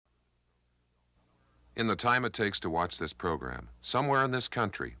In the time it takes to watch this program, somewhere in this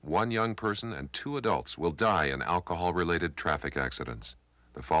country, one young person and 2 adults will die in alcohol-related traffic accidents.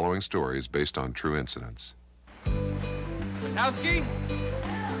 The following story is based on true incidents. Kowski?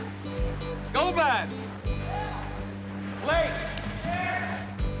 Goldman! Blake!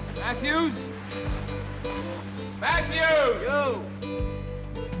 Matthews? Matthews! Yo!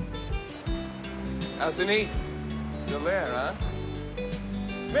 How's the knee? Still there, huh?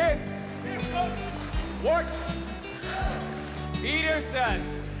 Smith! Wart! Peterson!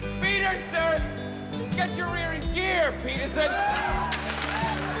 Peterson! Get your rear in gear, Peterson!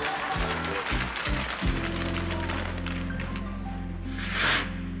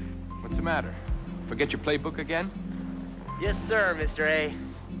 What's the matter? Forget your playbook again? Yes, sir, Mr. A.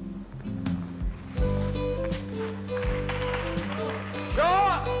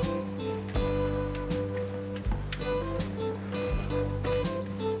 Shaw!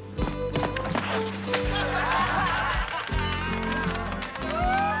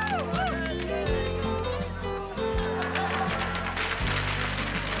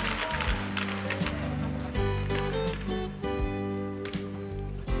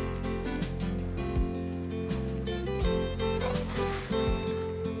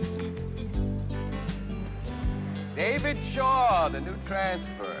 David Shaw, the new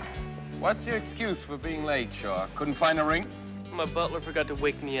transfer. What's your excuse for being late, Shaw? Couldn't find a ring? My butler forgot to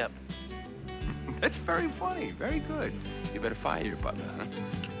wake me up. That's very funny. Very good. You better fire your butler, huh?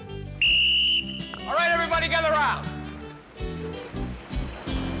 All right, everybody, gather around.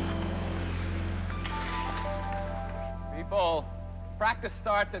 People, practice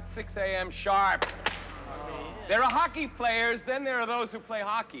starts at 6 a.m. sharp. There are hockey players, then there are those who play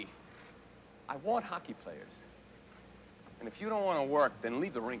hockey. I want hockey players. And if you don't want to work, then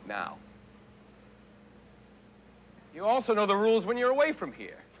leave the rink now. You also know the rules when you're away from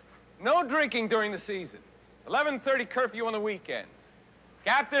here. No drinking during the season. 11:30 curfew on the weekends.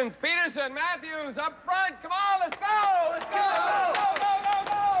 Captains, Peterson, Matthews, up front. Come on, let's go! Let's go! Go, go, go,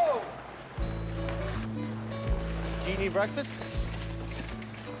 go! Do you need breakfast?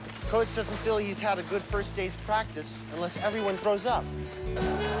 Coach doesn't feel he's had a good first day's practice unless everyone throws up.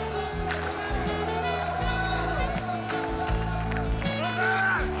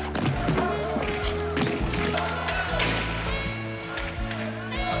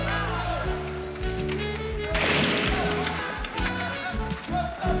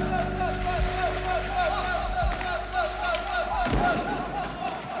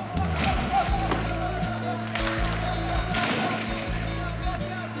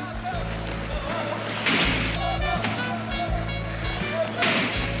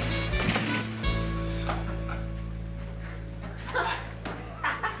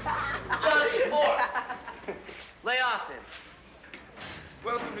 Lay off him.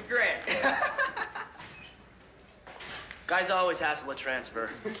 Welcome to Grant. Guys always hassle a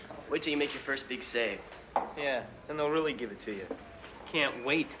transfer. Wait till you make your first big save. Yeah, then they'll really give it to you. Can't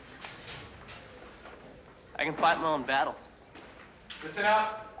wait. I can fight my own battles. Listen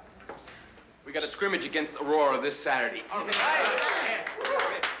up. We got a scrimmage against Aurora this Saturday.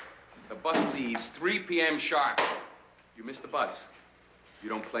 The bus leaves 3 p.m. sharp. You miss the bus, you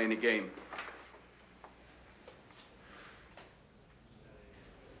don't play in the game.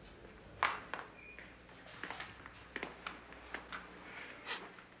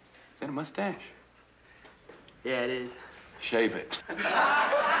 Is that a mustache? Yeah, it is. Shave it.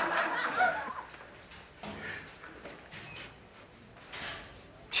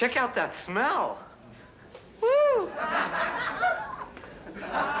 Check out that smell. Woo!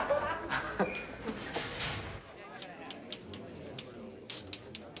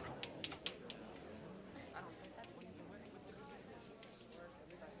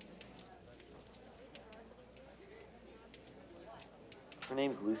 Her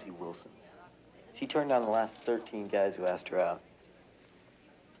name's Lucy Wilson. She turned down the last 13 guys who asked her out.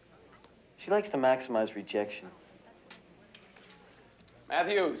 She likes to maximize rejection.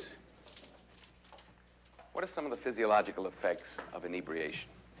 Matthews, what are some of the physiological effects of inebriation?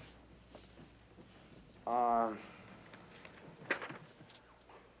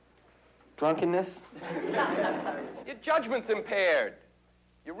 Drunkenness? Your judgment's impaired.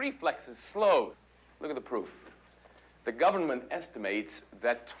 Your reflexes slowed. Look at the proof. The government estimates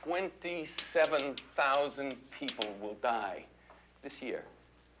that 27,000 people will die this year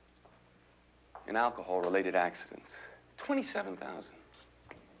in alcohol-related accidents. 27,000.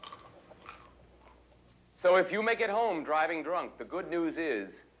 So if you make it home driving drunk, the good news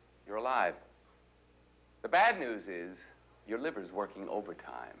is you're alive. The bad news is your liver's working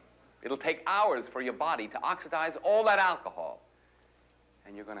overtime. It'll take hours for your body to oxidize all that alcohol.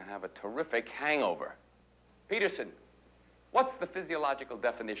 and you're going to have a terrific hangover. Peterson, what's the physiological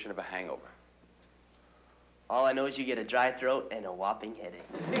definition of a hangover? All I know is you get a dry throat and a whopping headache.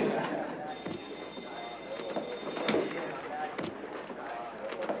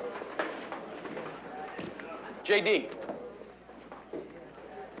 JD.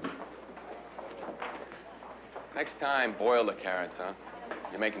 Next time, boil the carrots, huh?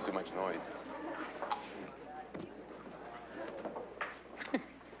 You're making too much noise.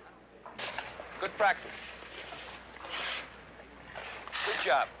 Good practice. Good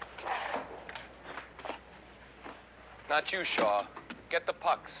job. Not you, Shaw. Get the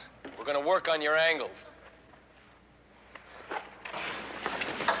pucks. We're gonna work on your angles.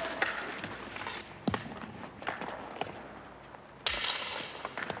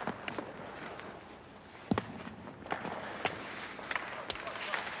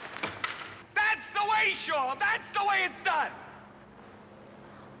 That's the way, Shaw! That's the way it's done!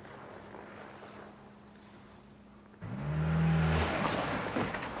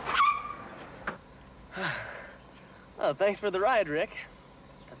 Oh, thanks for the ride, Rick.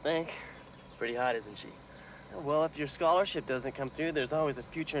 I think. Pretty hot, isn't she? Well, if your scholarship doesn't come through, there's always a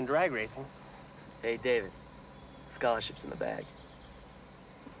future in drag racing. Hey, David. Scholarship's in the bag.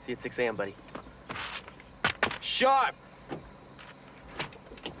 See you at 6 a.m., buddy. Sharp!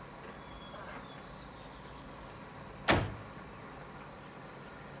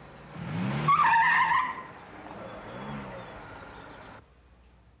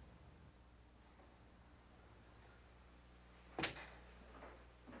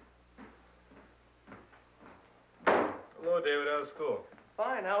 Hello, David. How's school?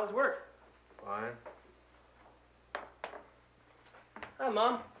 Fine, how was work? Fine. Hi,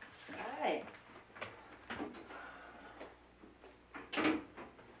 Mom. Hi.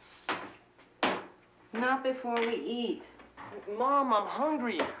 Not before we eat. Mom, I'm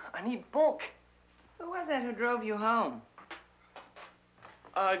hungry. I need bulk. Who was that who drove you home?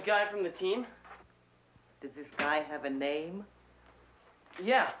 A guy from the team? Does this guy have a name?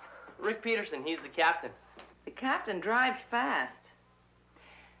 Yeah, Rick Peterson. He's the captain. The captain drives fast.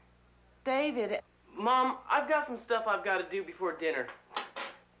 David, Mom, I've got some stuff I've got to do before dinner.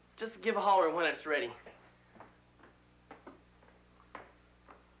 Just give a holler when it's ready.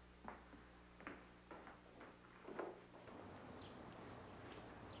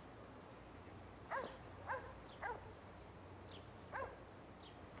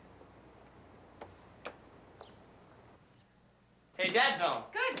 Hey, Dad's home.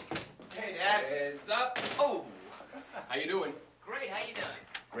 Good. Hey, Dad. Heads up. Oh! How you doing? Great, how you doing?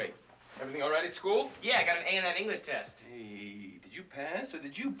 Great. Everything all right at school? Yeah, I got an A in that English test. Hey, did you pass or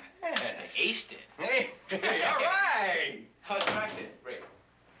did you pass? Aced it. Hey, all right. How's practice? Great.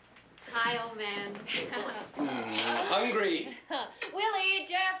 Hi, old man. Hungry. Willie,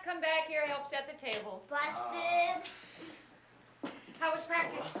 Jeff, come back here, help set the table. Busted. How was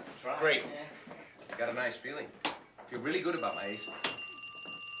practice? Great. I got a nice feeling. Feel really good about my ace.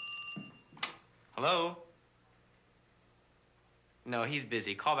 Hello? No, he's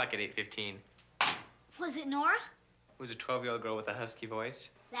busy. Call back at 8:15. Was it Nora? Who's a 12-year-old girl with a husky voice?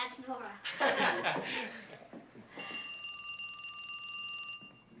 That's Nora.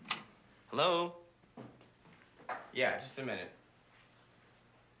 Hello? Yeah, just a minute.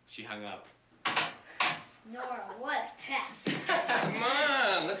 She hung up. Nora, what a pest. Come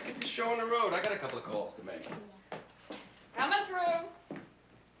on, let's get the show on the road. I got a couple of calls to make. Coming through.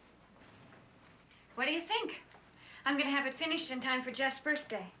 What do you think? I'm gonna have it finished in time for Jeff's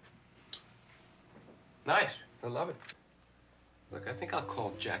birthday. Nice. I love it. Look, I think I'll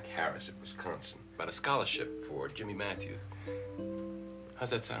call Jack Harris at Wisconsin about a scholarship for Jimmy Matthew.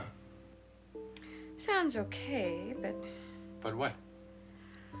 How's that sound? Sounds okay, but But what?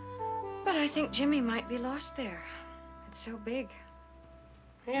 I think Jimmy might be lost there. It's so big.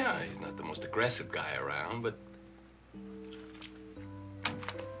 Yeah, he's not the most aggressive guy around, but...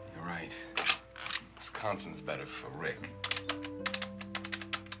 You're right. Wisconsin's better for Rick.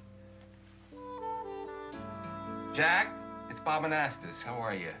 Jack, it's Bob Anastas. How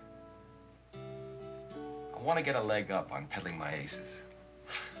are you? I want to get a leg up on peddling my aces.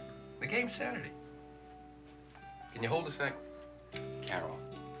 The game's Saturday. Can you hold a sec? Carol.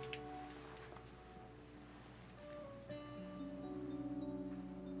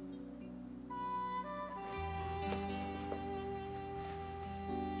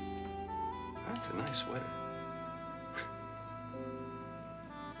 That's a nice sweater.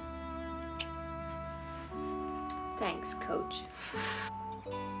 Thanks, Coach.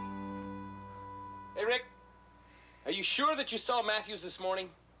 Hey, Rick. Are you sure that you saw Matthews this morning?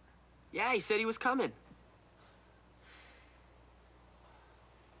 Yeah, he said he was coming.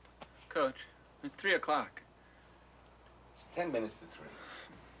 Coach, it's 3 o'clock. It's 10 minutes to 3.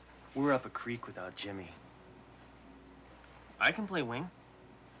 We're up a creek without Jimmy. I can play wing.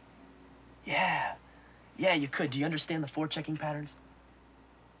 Yeah. Yeah, you could. Do you understand the forechecking patterns?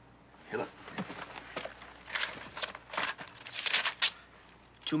 Here, look.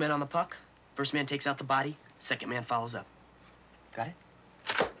 2 men on the puck. First man takes out the body. Second man follows up. Got it?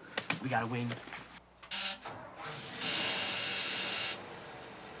 We got a wing.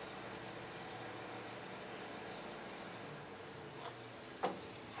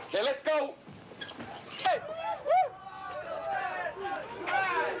 Okay, let's go. Hey!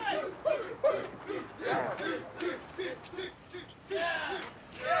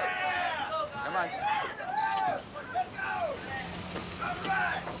 Come on.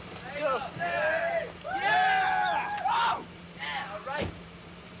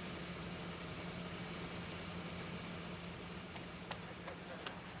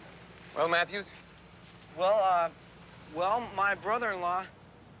 Well, Matthews? Well, my brother-in-law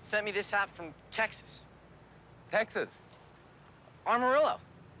sent me this hat from Texas. Texas? Amarillo.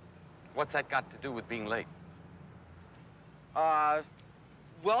 What's that got to do with being late? Well,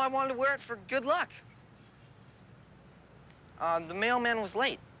 I wanted to wear it for good luck. The mailman was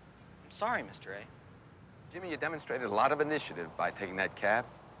late. I'm sorry, Mr. A. Jimmy, you demonstrated a lot of initiative by taking that cab.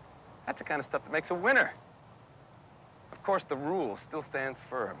 That's the kind of stuff that makes a winner. Of course, the rule still stands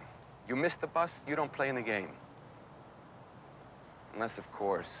firm. You miss the bus, you don't play in the game. Unless, of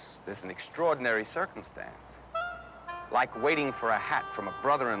course, there's an extraordinary circumstance. Like waiting for a hat from a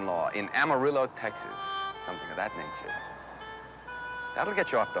brother-in-law in Amarillo, Texas. Something of that nature. That'll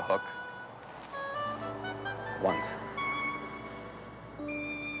get you off the hook. Once.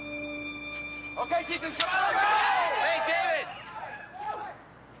 Okay, Jesus, come on! Hey, David!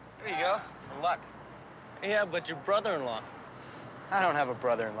 Here you go, for luck. Yeah, but your brother-in-law. I don't have a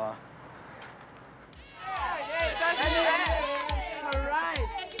brother-in-law. All right.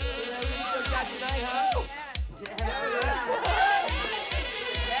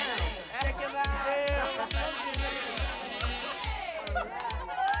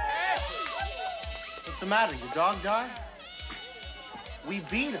 What's the matter? Your dog died? We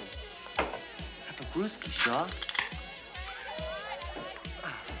beat him. Have a brewski, Shaw.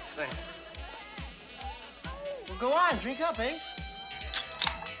 Thanks. Well, go on, drink up, eh?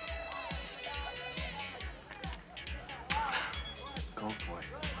 Go for it.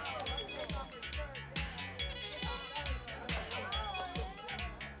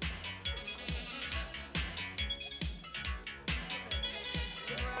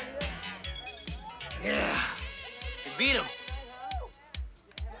 Yeah. You beat him.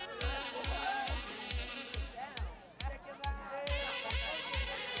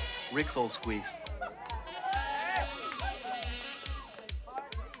 Rick's old squeeze.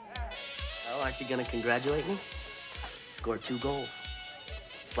 Well, aren't you gonna congratulate me? Scored 2 goals.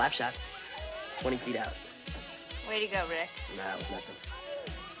 Slap shots. 20 feet out. Way to go, Rick. Nah, it was nothing.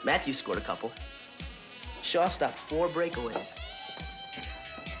 Matthews scored a couple. Shaw stopped 4 breakaways.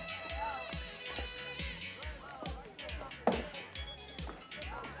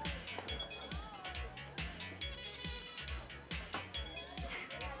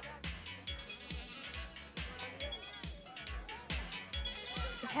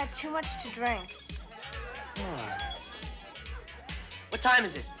 You've had too much to drink. What time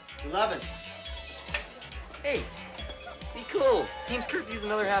is it? 11. Hey, be cool. Team's curfew's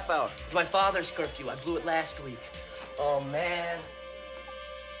another half hour. It's my father's curfew. I blew it last week. Oh, man.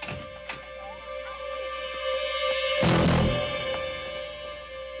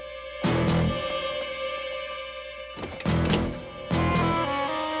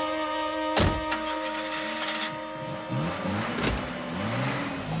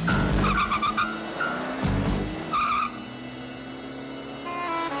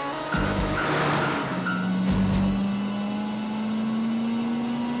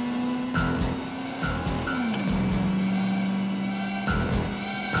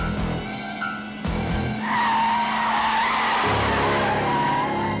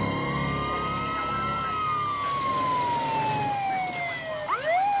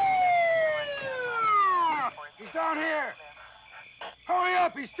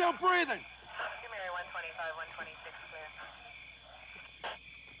 He's still breathing. Give me 125, 126, clear.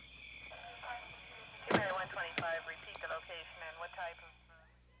 Give me 125, repeat the location and what type of...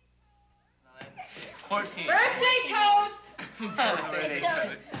 14. Birthday toast! Birthday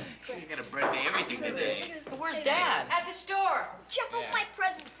toast. You got a birthday everything today. But where's Dad? At the store. Jeff, open my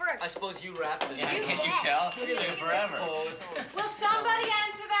present first. I suppose you wrapped this. Yeah, can't you tell? It's been forever. Will somebody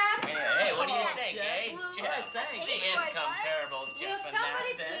answer that? Hey, what do you think, eh? Blue. Jeff, Thanks. the incomparable Will Jeff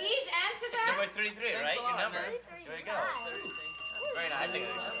somebody Anastas. please Number 33, right? Your number. man. Here we go. 33. Very nice. I think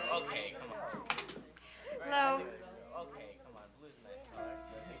it's okay. Come on. Hello. Okay, come on. Blue's a nice color.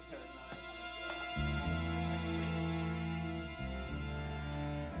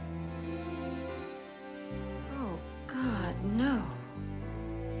 Oh, God, no.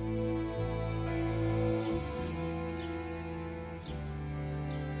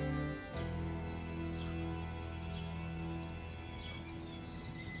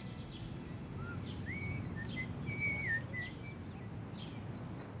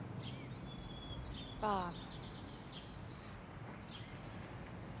 Bob.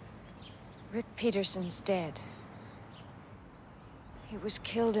 Rick Peterson's dead. He was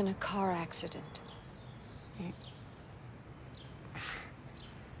killed in a car accident.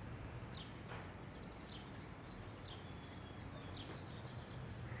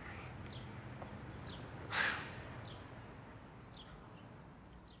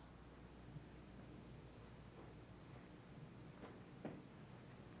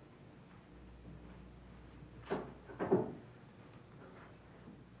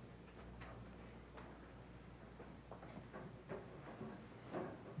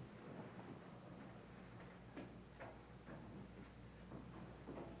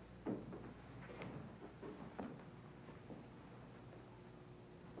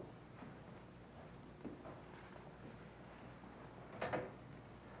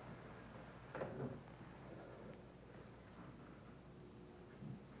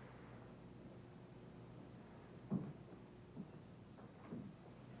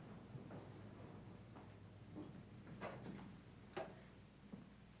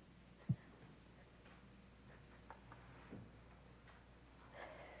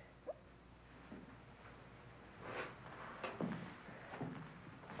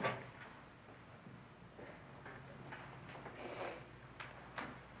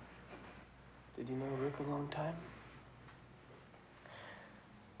 Did you know Rick a long time?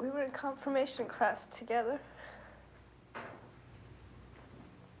 We were in confirmation class together.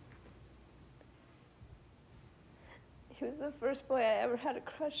 He was the first boy I ever had a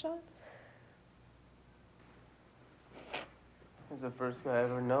crush on. He was the first guy I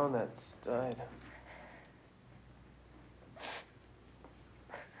ever known that's died.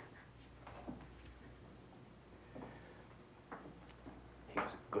 He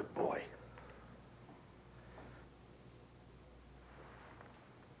was a good boy.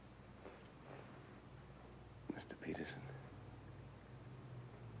 Mr. Peterson,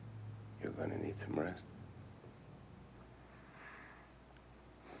 you're going to need some rest.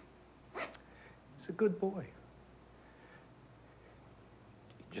 He's a good boy.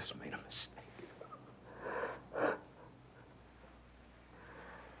 He just made a mistake.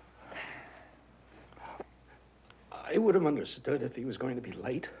 I would have understood if he was going to be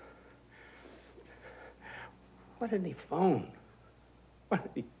late. Why didn't he phone? Why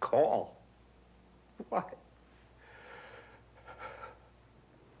didn't he call? Why?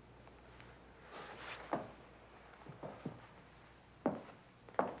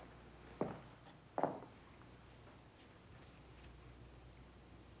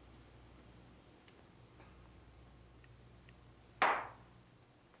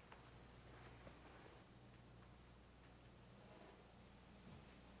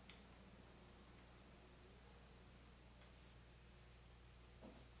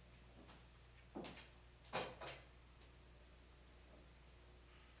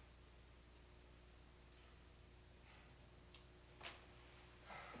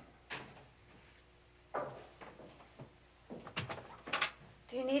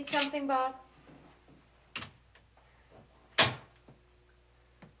 Do you need something, Bob?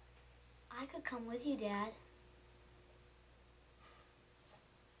 I could come with you, Dad.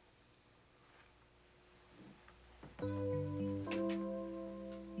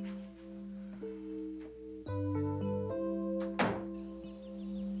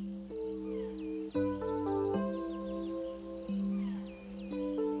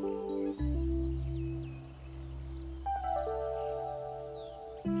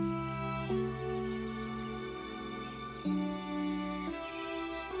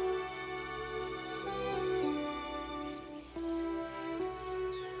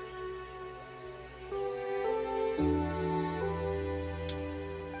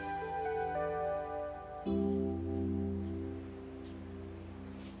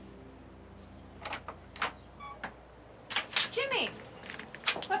 Jimmy!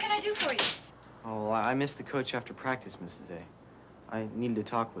 What can I do for you? Oh, well, I missed the coach after practice, Mrs. A. I needed to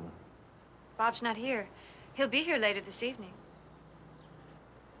talk with him. Bob's not here. He'll be here later this evening.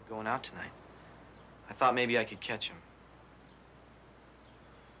 We're going out tonight. I thought maybe I could catch him.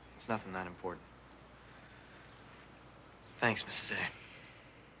 It's nothing that important. Thanks, Mrs. A.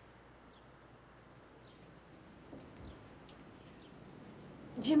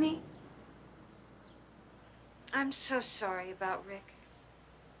 Jimmy, I'm so sorry about Rick.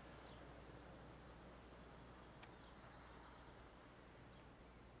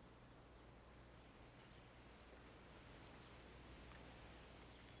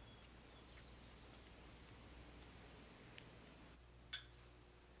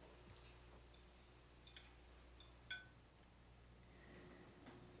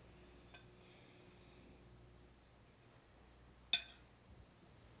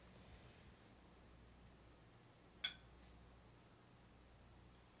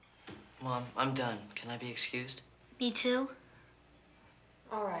 Mom, I'm done. Can I be excused? Me too.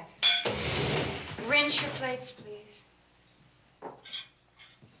 All right. Rinse your plates, please.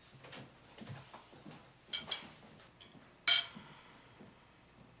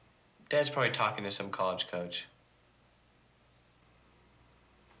 Dad's probably talking to some college coach.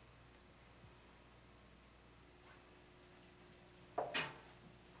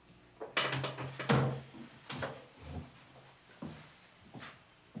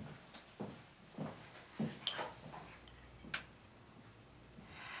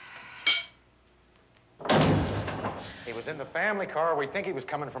 He was in the family car. We think he was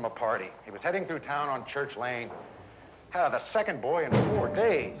coming from a party. He was heading through town on Church Lane. The second boy in 4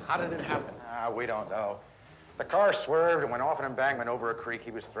 days. How did it happen? We don't know. The car swerved and went off an embankment over a creek.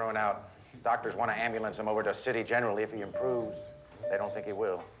 He was thrown out. Doctors want to ambulance him over to City General if he improves. They don't think he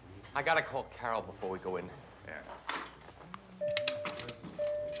will. I gotta call Carol before we go in. Yeah.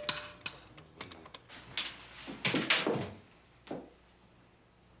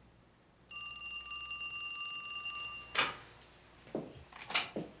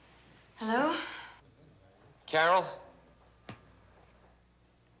 Hello? Carol?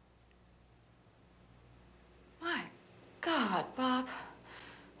 My God, Bob.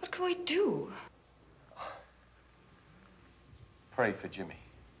 What can we do? Pray for Jimmy.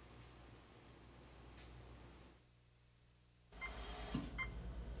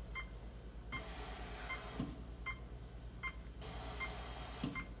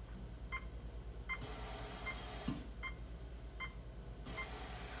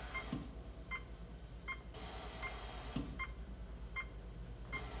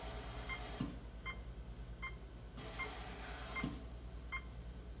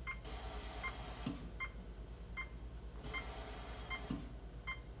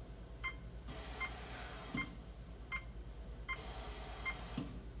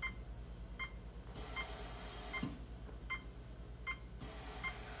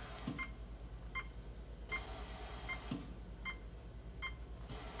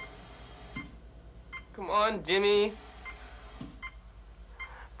 Come on, Jimmy.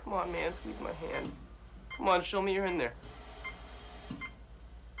 Come on, man, squeeze my hand. Come on, show me you're in there.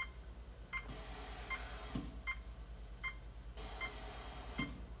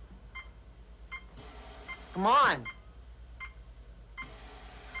 Come on.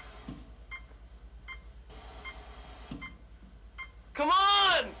 Come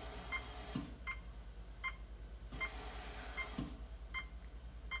on!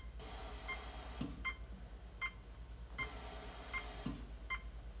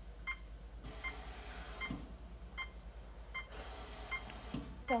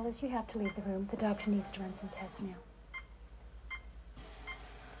 Fellas, you have to leave the room. The doctor needs to run some tests now.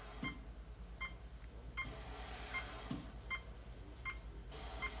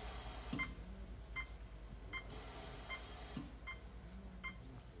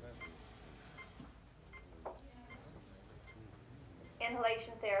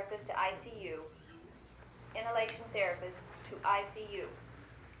 Inhalation therapist to ICU. Inhalation therapist to ICU.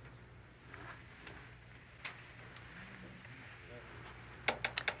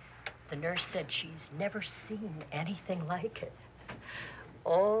 The nurse said she's never seen anything like it.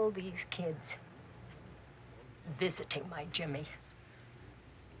 All these kids visiting my Jimmy.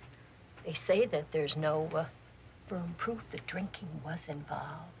 They say that there's no firm proof that drinking was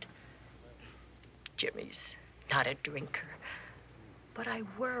involved. Jimmy's not a drinker, but I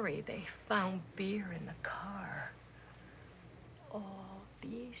worry they found beer in the car. All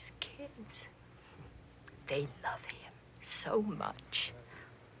these kids, they love him so much.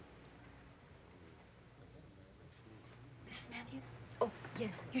 Mrs. Matthews? Oh,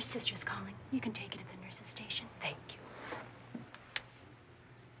 yes. Your sister's calling. You can take it at the nurse's station. Thank you.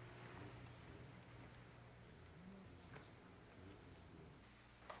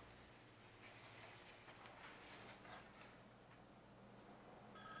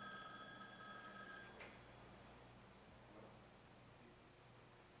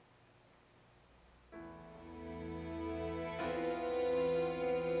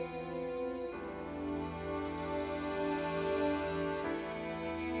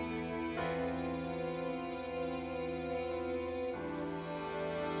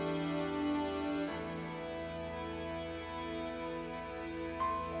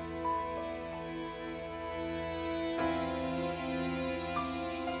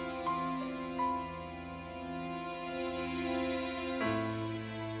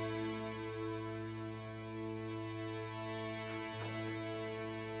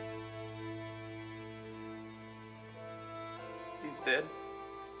 dead?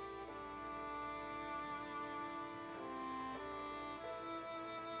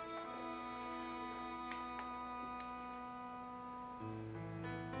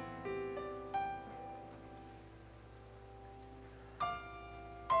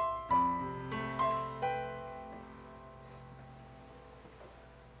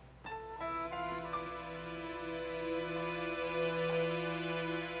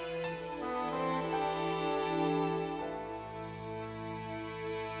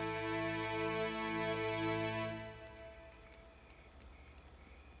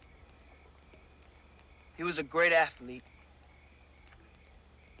 He was a great athlete.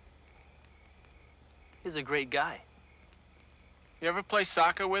 He was a great guy. You ever play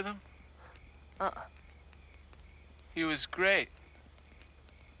soccer with him? Uh-uh. He was great.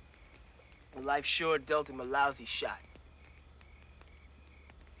 Well, life sure dealt him a lousy shot.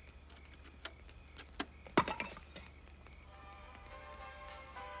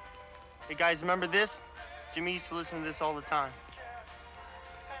 Hey, guys, remember this? Jimmy used to listen to this all the time.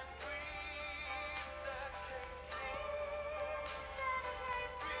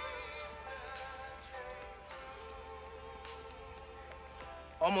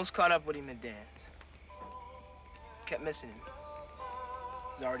 Almost caught up with him at dance. Kept missing him.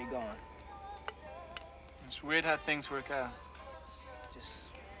 He's already gone. It's weird how things work out. Just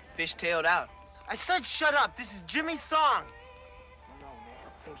fish-tailed out. I said shut up. This is Jimmy's song. No, man.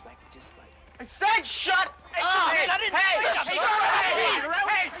 It seems like just like... I said shut up! Hey, I didn't say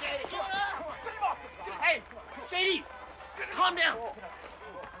Hey, JD, calm down.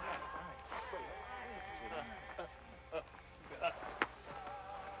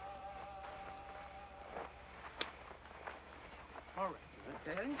 All right. I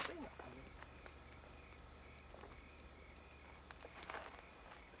didn't say nothing.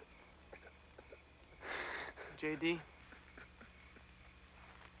 JD?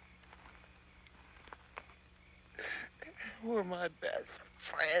 Who are my best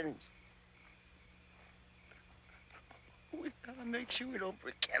friends? We gotta make sure we don't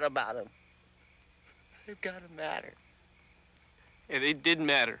forget about them. They've gotta matter. Yeah, they did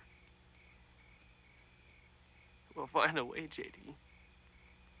matter. We'll find a way, JD.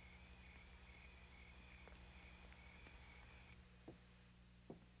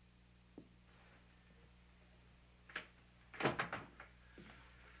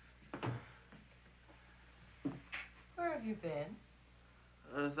 Where have you been?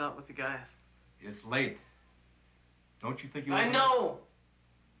 I was out with the guys. It's late. Don't you think you... I know!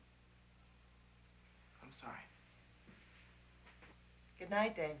 I'm sorry. Good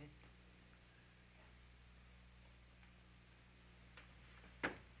night, David.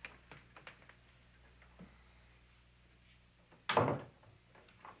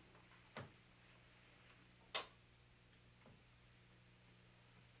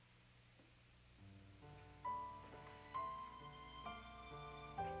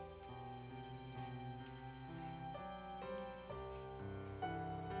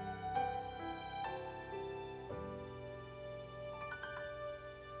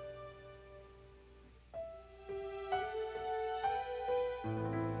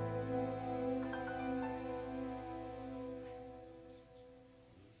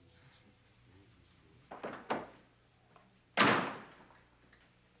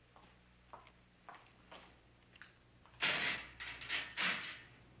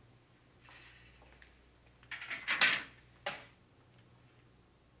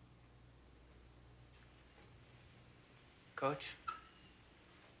 Coach,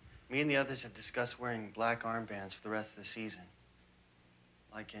 me and the others have discussed wearing black armbands for the rest of the season.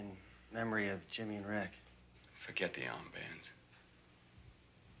 Like in memory of Jimmy and Rick. Forget the armbands.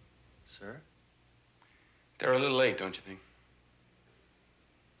 Sir? They're a little late, don't you think?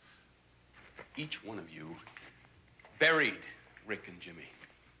 Each one of you buried Rick and Jimmy.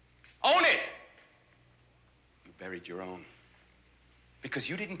 Own it! You buried your own. Because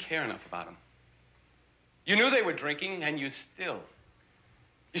you didn't care enough about them. You knew they were drinking, and you still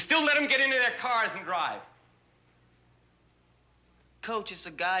let them get into their cars and drive. Coach, it's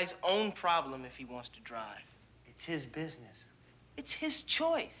a guy's own problem if he wants to drive. It's his business. It's his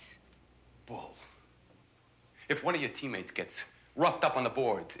choice. Bull. If one of your teammates gets roughed up on the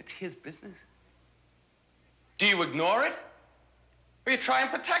boards, it's his business. Do you ignore it? Or you try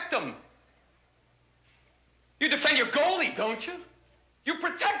and protect them? You defend your goalie, don't you? You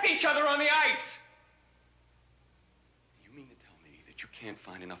protect each other on the ice. You mean to tell me that you can't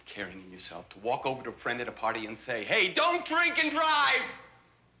find enough caring in yourself to walk over to a friend at a party and say, hey, don't drink and drive?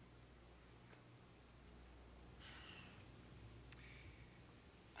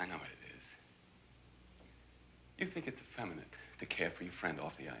 I know what it is. You think it's effeminate to care for your friend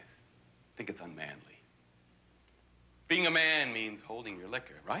off the ice. I think it's unmanly. Being a man means holding your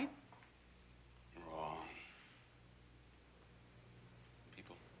liquor, right? Wrong.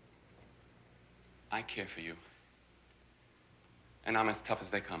 People, I care for you. And I'm as tough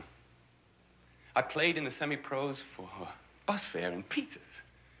as they come. I played in the semi-pros for bus fare and pizzas.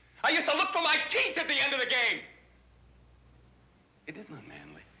 I used to look for my teeth at the end of the game. It isn't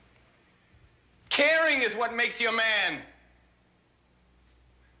unmanly. Caring is what makes you a man.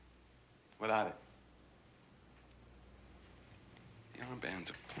 Without it, the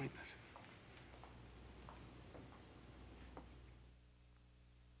armbands are pointless.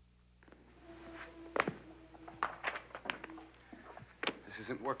 This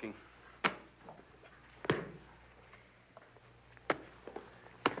isn't working.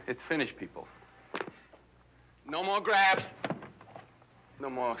 It's finished, people. No more grabs.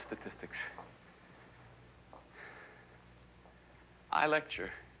 No more statistics. I lecture.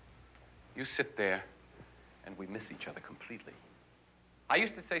 You sit there, and we miss each other completely. I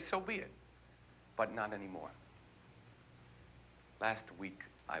used to say, so be it, but not anymore. Last week,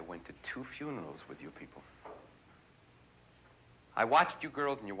 I went to 2 funerals with you people. I watched you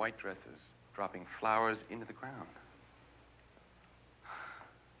girls in your white dresses dropping flowers into the ground.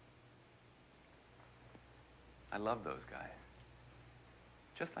 I love those guys,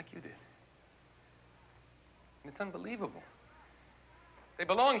 just like you did. And it's unbelievable. They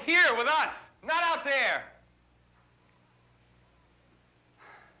belong here with us, not out there.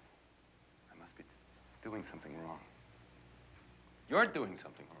 I must be doing something wrong. You're doing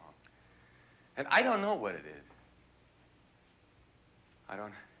something wrong. And I don't know what it is. I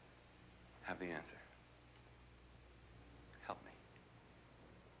don't have the answer. Help me.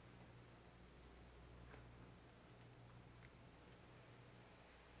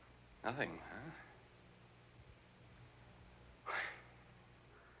 Nothing, huh?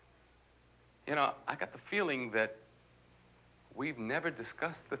 You know, I got the feeling that we've never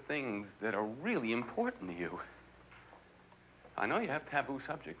discussed the things that are really important to you. I know you have taboo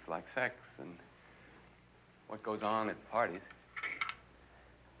subjects like sex and what goes on at parties.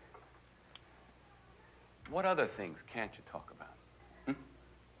 What other things can't you talk about?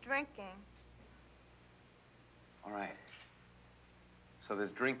 Drinking. All right. So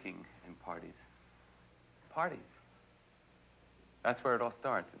there's drinking and parties. Parties. That's where it all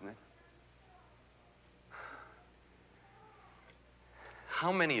starts, isn't it?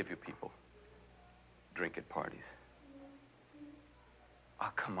 How many of you people drink at parties?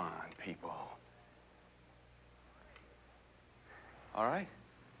 Oh, come on, people. All right.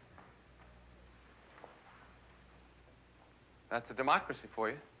 That's a democracy for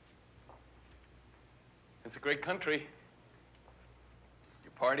you. It's a great country. You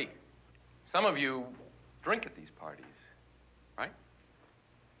party. Some of you drink at these parties, right?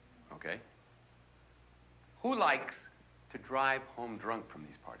 Okay. Who likes to drive home drunk from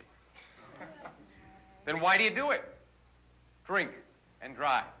these parties? Then why do you do it? Drink and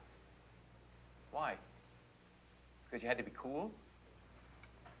drive. Why? Because you had to be cool?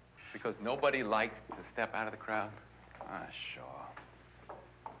 Because nobody likes to step out of the crowd? Ah, sure.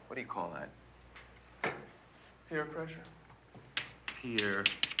 What do you call that? Peer pressure? Peer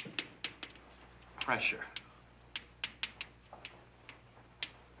pressure.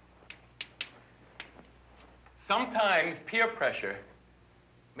 Sometimes peer pressure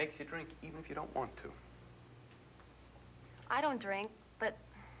makes you drink even if you don't want to. I don't drink, but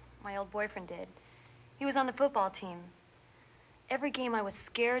my old boyfriend did. He was on the football team. Every game I was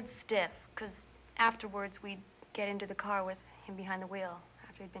scared stiff, because afterwards we'd get into the car with him behind the wheel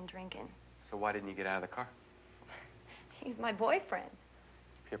after he'd been drinking. So why didn't you get out of the car? He's my boyfriend.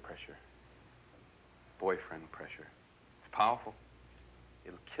 Peer pressure. Boyfriend pressure. It's powerful.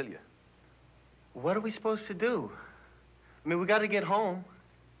 It'll kill you. What are we supposed to do? I mean, we got to get home.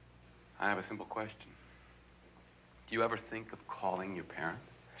 I have a simple question. Do you ever think of calling your parents?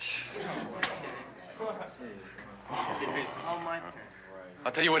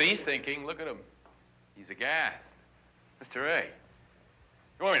 I'll tell you what he's thinking. Look at him. He's aghast. Mr. A,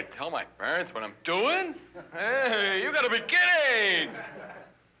 you want me to tell my parents what I'm doing? Hey, you gotta be kidding!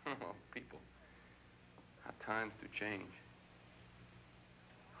 Oh, people, how times do change.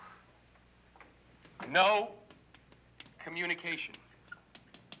 No communication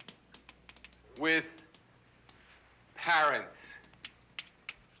with parents.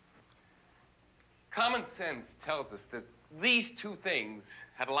 Common sense tells us that these 2 things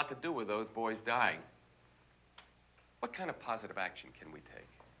had a lot to do with those boys dying. What kind of positive action can we take?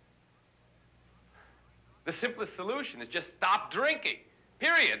 The simplest solution is just stop drinking.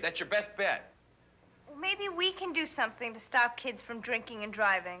 Period. That's your best bet. maybe we can do something to stop kids from drinking and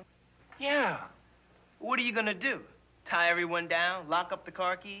driving. Yeah. What are you gonna do? Tie everyone down? Lock up the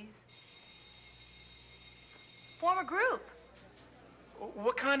car keys? Form a group.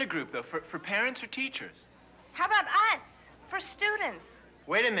 What kind of group, though? For parents or teachers? How about us? For students.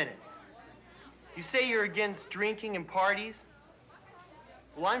 Wait a minute. You say you're against drinking and parties?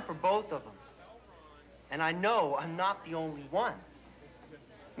 Well, I'm for both of them. And I know I'm not the only one.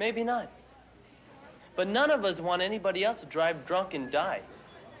 Maybe not. But none of us want anybody else to drive drunk and die.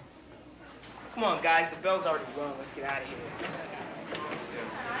 Come on, guys. The bell's already rung. Let's get out of here.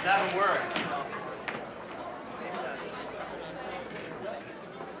 That'll work.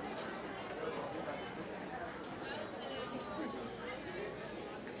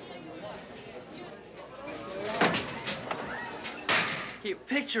 Here,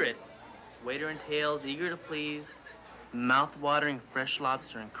 picture it. Waiter in tails, eager to please, mouth-watering fresh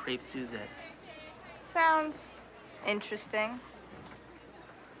lobster and crepe Suzettes. Sounds interesting.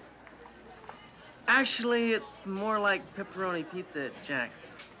 Actually, it's more like pepperoni pizza at Jack's.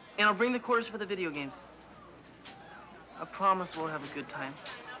 And I'll bring the quarters for the video games. I promise we'll have a good time.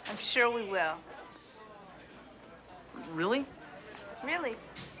 I'm sure we will. Really? Really?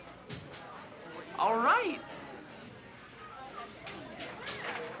 All right.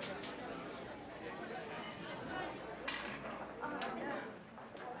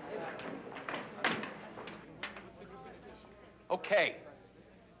 Okay.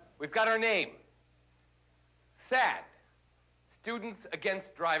 We've got our name. SAD. Students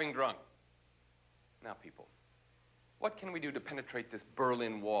Against Driving Drunk. Now, people, what can we do to penetrate this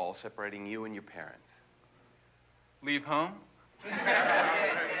Berlin Wall separating you and your parents? Leave home?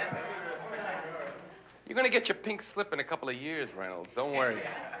 You're gonna get your pink slip in a couple of years, Reynolds. Don't worry.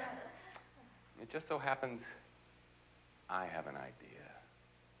 It just so happens I have an idea.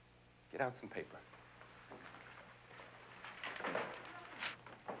 Get out some paper.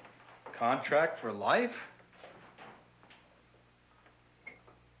 Contract for life?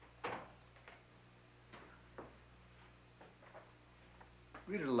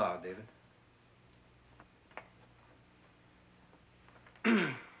 Read it aloud, David.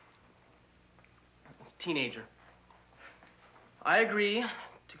 Teenager. I agree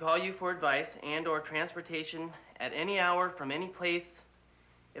to call you for advice and/or transportation at any hour from any place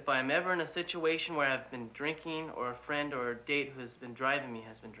if I am ever in a situation where I've been drinking or a friend or a date who has been driving me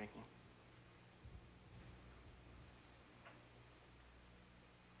has been drinking.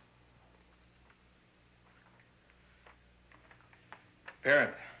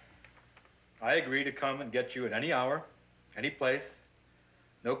 Parent, I agree to come and get you at any hour, any place.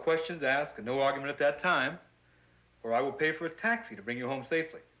 No questions asked and no argument at that time, or I will pay for a taxi to bring you home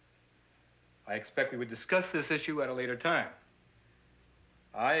safely. I expect we would discuss this issue at a later time.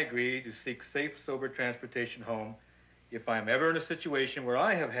 I agree to seek safe, sober transportation home if I'm ever in a situation where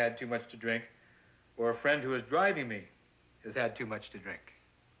I have had too much to drink or a friend who is driving me has had too much to drink.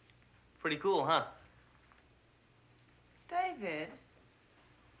 Pretty cool, huh? David,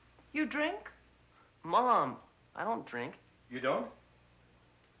 you drink? Mom, I don't drink. You don't?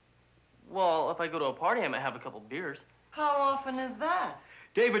 Well, if I go to a party, I might have a couple beers. How often is that?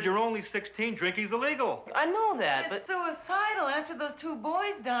 David, you're only 16. Drinking's illegal. I know that, It's but... suicidal. After those two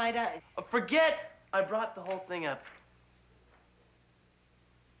boys died, Forget I brought the whole thing up.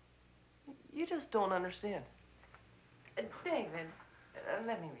 You just don't understand. David,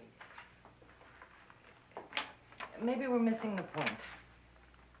 let me read. Maybe we're missing the point.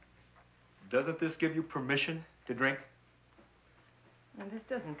 Doesn't this give you permission to drink? And this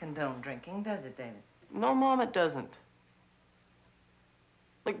doesn't condone drinking, does it, David? No, Mom, it doesn't.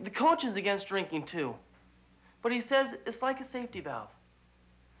 Like, the coach is against drinking, too. But he says it's like a safety valve.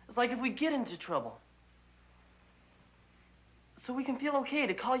 It's like if we get into trouble. So we can feel okay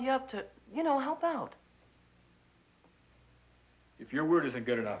to call you up to, you know, help out. If your word isn't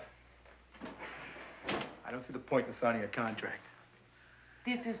good enough, I don't see the point in signing a contract.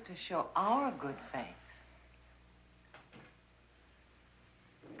 This is to show our good faith.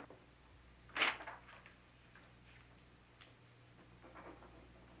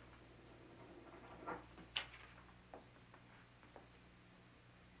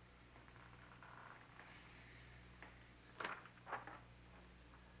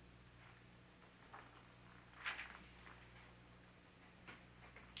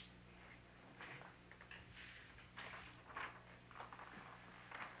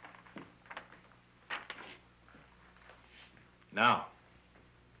 Now,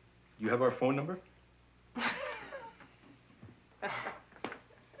 you have our phone number? I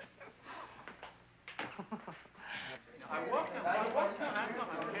walked in, I thought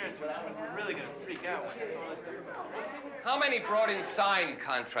my parents were really really gonna freak out when I saw this stuff about. How many brought in signed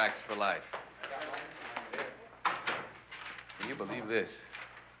contracts for life? Can you believe this?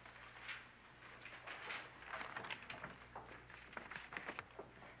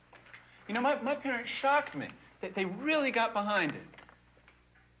 You know, my parents shocked me. They really got behind it.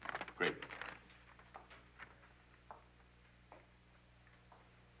 Great.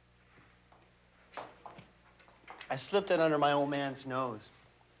 I slipped it under my old man's nose.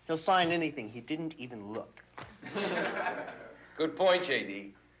 He'll sign anything. He didn't even look. Good point,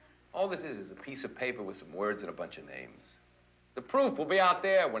 J.D. All this is a piece of paper with some words and a bunch of names. The proof will be out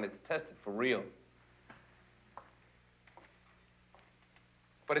there when it's tested for real.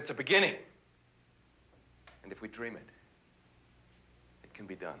 But it's a beginning. And if we dream it, it can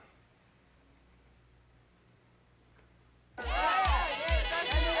be done. We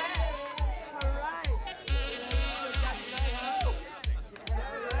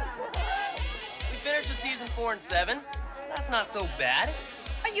finished the season 4 and 7. That's not so bad.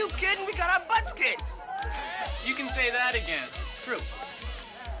 Are you kidding? We got our butts kicked. You can say that again. True.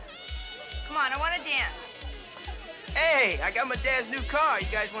 Come on, I want to dance. Hey, I got my dad's new car. You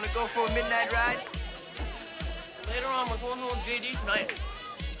guys want to go for a midnight ride? Later on, we're going home JD tonight.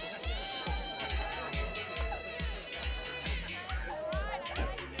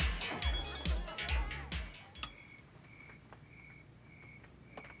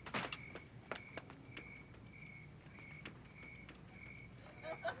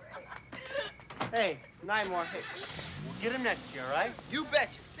 Hey, night more. Hey, we'll get him next year, all right? You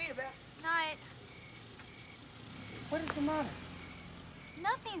betcha. See you, Beth. Night. What is the matter?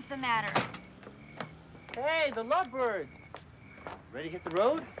 Nothing's the matter. Hey, the lovebirds. Ready to hit the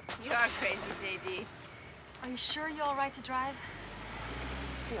road? You're crazy, J.D. Are you sure you're all right to drive?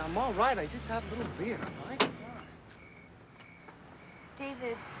 Hey, I'm all right. I just had a little beer, all right? Come on.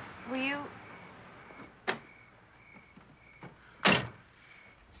 David, were you...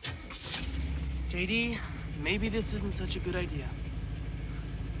 JD, maybe this isn't such a good idea.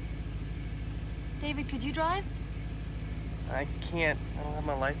 David, could you drive? I can't. I don't have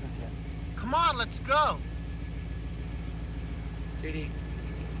my license yet. Come on, let's go. JD,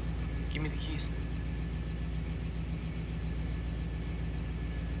 give me the keys.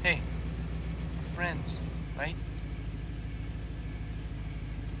 Hey, we're friends, right?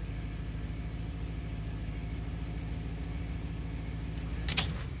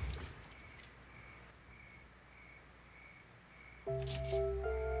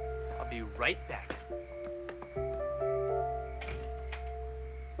 I'll be right back.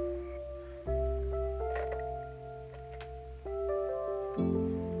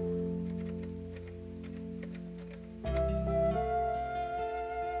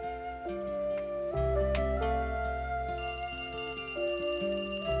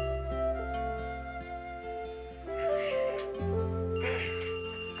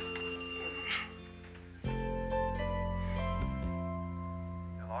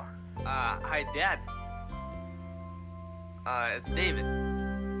 Hi, Dad. It's David.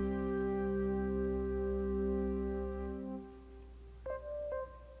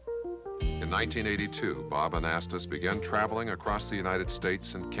 In 1982, Bob Anastas began traveling across the United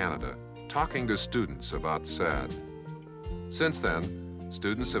States and Canada, talking to students about SAD. Since then,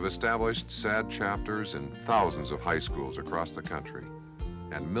 students have established SAD chapters in thousands of high schools across the country,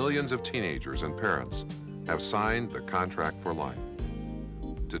 and millions of teenagers and parents have signed the contract for life.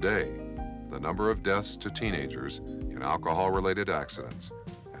 Today, the number of deaths to teenagers in alcohol-related accidents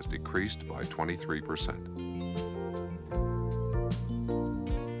has decreased by 23%.